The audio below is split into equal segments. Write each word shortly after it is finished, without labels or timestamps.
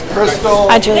Crystal.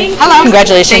 Hi, Julie. Hello.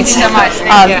 Congratulations. Thank you so much.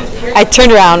 I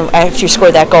turned around after you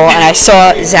scored that goal, and I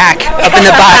saw Zach up in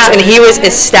the box, and he was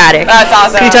ecstatic. That's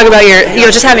awesome. Can you talk about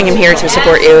just having him here to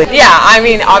support you? Yeah, I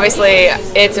mean, obviously,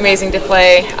 it's amazing to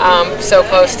play so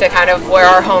close to kind of where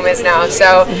our home is now.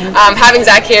 So having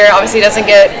Zach here, obviously, doesn't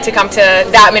get to come to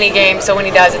that many games. So when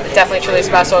he does, it's definitely truly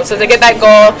special. So to get that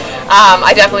goal,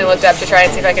 I definitely looked up to try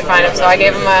and see if I could find him. So I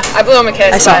blew him a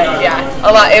kiss. I saw but, yeah,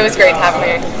 a lot. It was great to have him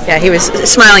here. Yeah, he was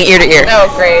smiling ear to ear. Oh,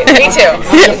 great. Me too.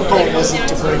 How difficult was it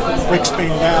to break Spain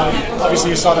down? Obviously,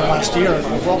 you saw them last year in the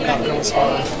World Cup. It was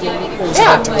hard.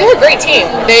 Yeah, they're a great team.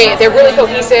 They're really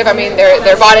cohesive. I mean,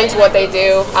 they're bought into what they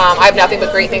do. I have nothing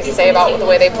but great things to say about the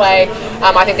way they play.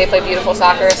 I think they play beautiful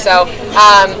soccer. So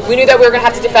we knew that we were going to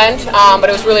have to defend, but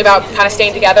it was really about kind of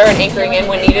staying together and anchoring in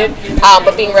when needed,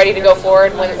 but being ready to go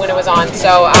forward when it was on.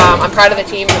 So I'm proud of the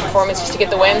team and the performance just to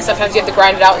get the win. Sometimes you have to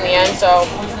grind it out in the end. So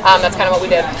that's kind of what we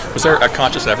did. Was there a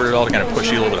conscious effort at all to kind of push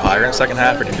you a little bit higher in the second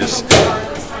half, or did you just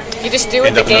do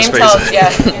what the game tells you?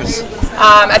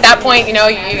 At that point, you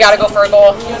got to go for a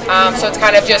goal. So it's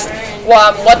kind of just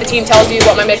what the team tells you,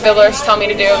 what my midfielders tell me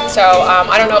to do. So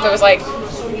I don't know if it was like,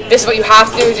 this is what you have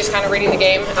to do, just kind of reading the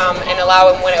game and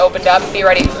allow him when it opened up, be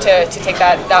ready to take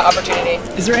that opportunity.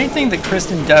 Is there anything that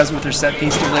Kristen does with her set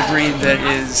piece delivery that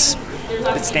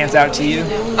stands out to you?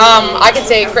 I could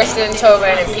say Kristen,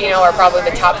 Tobin, and Pino are probably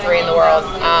the top 3 in the world,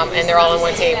 and they're all in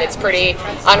one team. It's pretty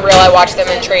unreal. I watch them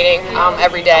in training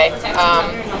every day.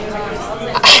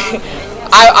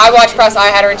 I watch press. I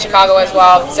had her in Chicago as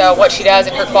well. So what she does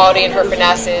and her quality and her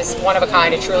finesse is one of a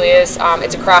kind. It truly is.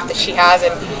 It's a craft that she has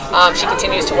and she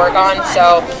continues to work on.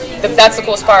 So that's the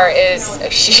coolest part is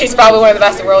she's probably one of the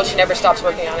best in the world. She never stops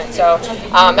working on it. So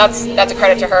that's a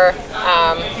credit to her.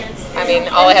 I mean,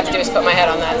 all I have to do is put my head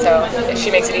on that. So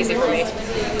she makes it easy for me.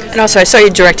 And also, I saw you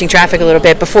directing traffic a little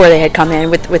bit before they had come in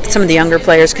with some of the younger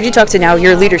players. Could you talk to now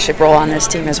your leadership role on this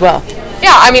team as well?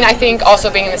 Yeah, I mean, I think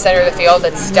also being in the center of the field,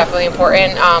 that's definitely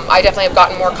important. I definitely have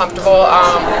gotten more comfortable.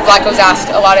 Vlaco's asked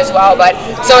a lot as well, but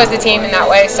so has the team in that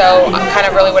way. So kind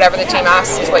of really whatever the team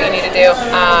asks is what you need to do,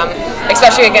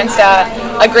 especially against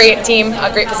a great team,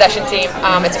 a great possession team.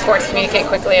 It's important to communicate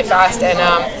quickly and fast. And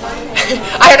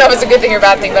I don't know if it's a good thing or a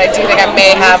bad thing, but I do think I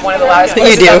may have one of the loudest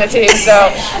voices on the team. So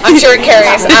I'm sure it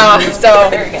carries. So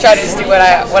try to just do what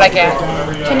I can.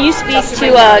 Can you speak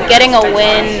to getting a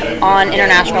win on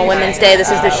International Women's Day?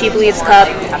 This is the She Believes Cup.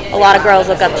 A lot of girls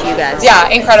look up to you guys. Yeah,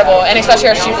 incredible. And especially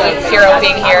our She Believes hero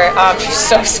being here. She's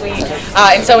so sweet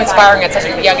and so inspiring at such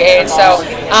a young age. So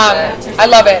I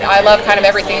love it. I love kind of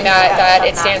everything that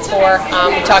it stands for.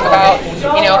 We talk about,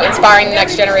 inspiring the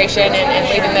next generation and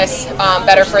leaving this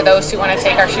better for those who want to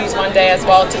take our shoes one day as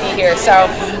well to be here. So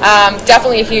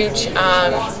definitely a huge,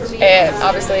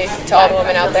 obviously, to all the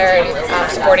women out there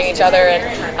and supporting each other.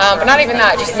 But not even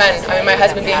that, just men. I mean, my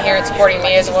husband being here and supporting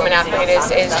me as a woman athlete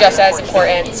is just as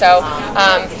important. So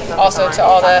also to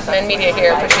all the men media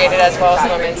here, appreciate it as well as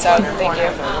the women. So thank you.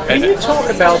 Can you talk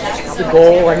about the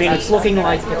goal? I mean, it's looking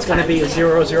like it's going to be a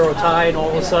 0-0 tie, and all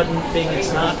of a sudden,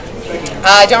 it's not.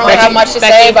 I don't really have much to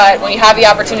say, but when you have the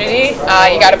opportunity,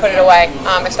 you got to put it away,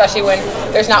 especially when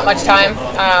there's not much time.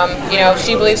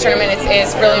 She Believes tournament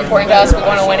is really important to us. We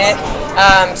want to win it.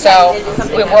 So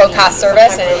we have world-class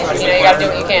service, and you got to do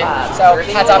what you can. So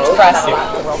hats off to press.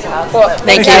 Cool.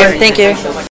 Thank you. Thank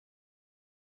you.